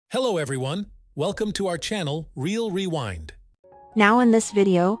Hello everyone, welcome to our channel, Real Rewind. Now in this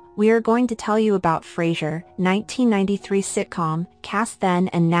video, we are going to tell you about Frasier, 1993 sitcom, cast then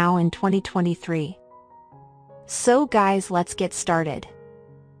and now in 2023. So guys, let's get started.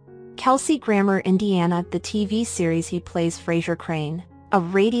 Kelsey Grammer, Indiana, the TV series he plays Frasier Crane, a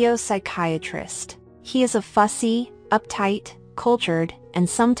radio psychiatrist. He is a fussy, uptight, cultured, and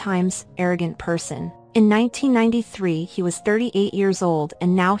sometimes arrogant person. In 1993, he was 38 years old,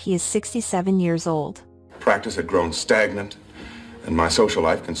 and now he is 67 years old. Practice had grown stagnant, and my social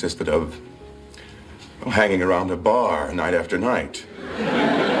life consisted of hanging around a bar night after night.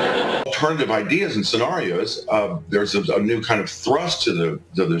 Alternative ideas and scenarios. There's a new kind of thrust to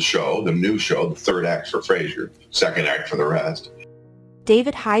the show, the new show, the third act for Frasier, second act for the rest.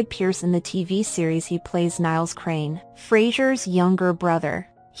 David Hyde Pierce in the TV series he plays Niles Crane, Frasier's younger brother.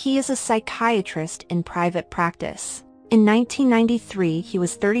 He is a psychiatrist in private practice. In 1993, he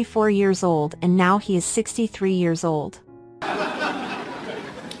was 34 years old, and now he is 63 years old.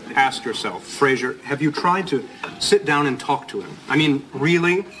 Ask yourself, Frasier, have you tried to sit down and talk to him? I mean,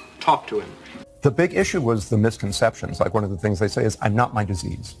 really talk to him. The big issue was the misconceptions. Like, one of the things they say is, I'm not my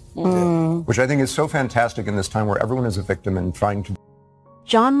disease. Which I think is so fantastic in this time where everyone is a victim and trying to...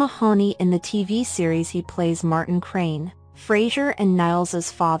 John Mahoney in the TV series he plays Martin Crane, Frasier and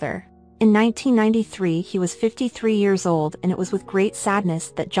Niles' father. In 1993, he was 53 years old, and it was with great sadness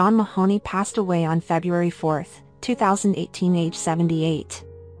that John Mahoney passed away on February 4th, 2018, age 78.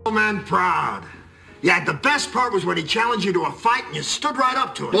 Oh man, proud. Yeah, the best part was when he challenged you to a fight and you stood right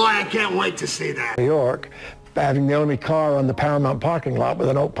up to him. Boy, I can't wait to see that. New York, having the only car on the Paramount parking lot with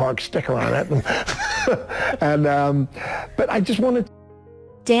an Oak Park sticker on it. But I just wanted...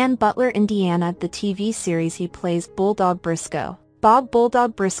 Dan Butler, Indiana, the TV series he plays Bulldog Briscoe. Bob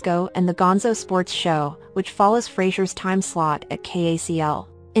Bulldog Briscoe and the Gonzo Sports Show, which follows Frasier's time slot at KACL.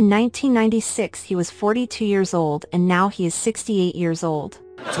 In 1996, he was 42 years old, and now he is 68 years old.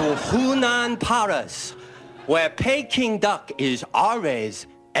 To Hunan Paris, where Peking duck is always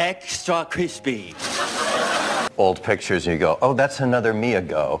extra crispy. Old pictures and you go, oh, that's another me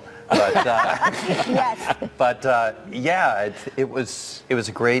ago. But, Yes. But yeah, it was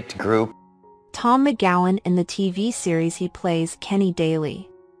a great group. Tom McGowan in the TV series he plays Kenny Daly,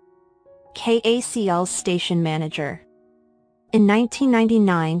 KACL's station manager. In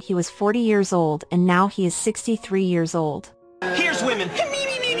 1999, he was 40 years old, and now he is 63 years old. Here's women. All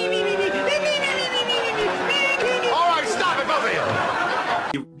right, stop it, both of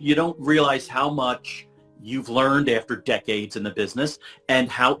you. You don't realize how much you've learned after decades in the business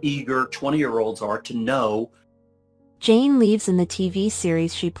and how eager 20-year-olds are to know. Jane Leeves in the TV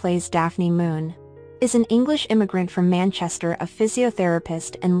series she plays Daphne Moon, is an English immigrant from Manchester, a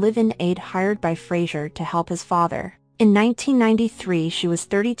physiotherapist and live-in aide hired by Frasier to help his father. In 1993, she was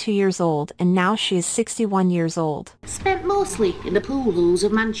 32 years old, and now she is 61 years old. Spent mostly in the pool halls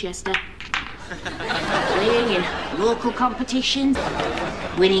of Manchester. Playing in local competitions,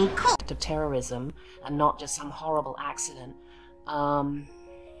 winning cups of terrorism, and not just some horrible accident. And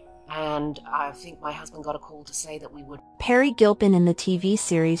I think my husband got a call to say that we would... Peri Gilpin in the TV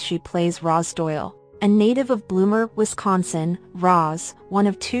series she plays Roz Doyle. A native of Bloomer, Wisconsin, Roz, one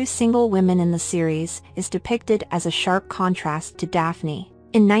of two single women in the series, is depicted as a sharp contrast to Daphne.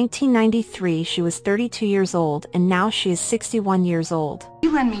 In 1993, she was 32 years old, and now she is 61 years old.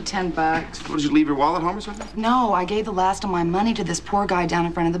 You lend me $10. What, did you leave your wallet home or something? No, I gave the last of my money to this poor guy down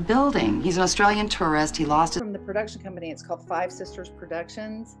in front of the building. He's an Australian tourist. He lost it. From the production company, it's called Five Sisters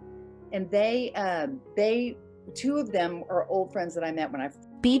Productions. And they, two of them are old friends that I met when I...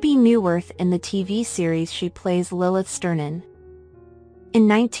 Bebe Neuwirth in the TV series she plays Lilith Sternin. In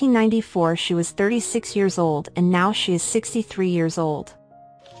 1994, she was 36 years old, and now she is 63 years old.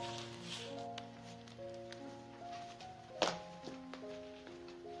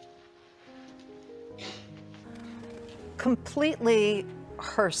 Completely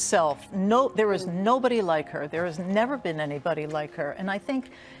herself. There is nobody like her. There has never been anybody like her. And I think,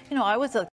 I was a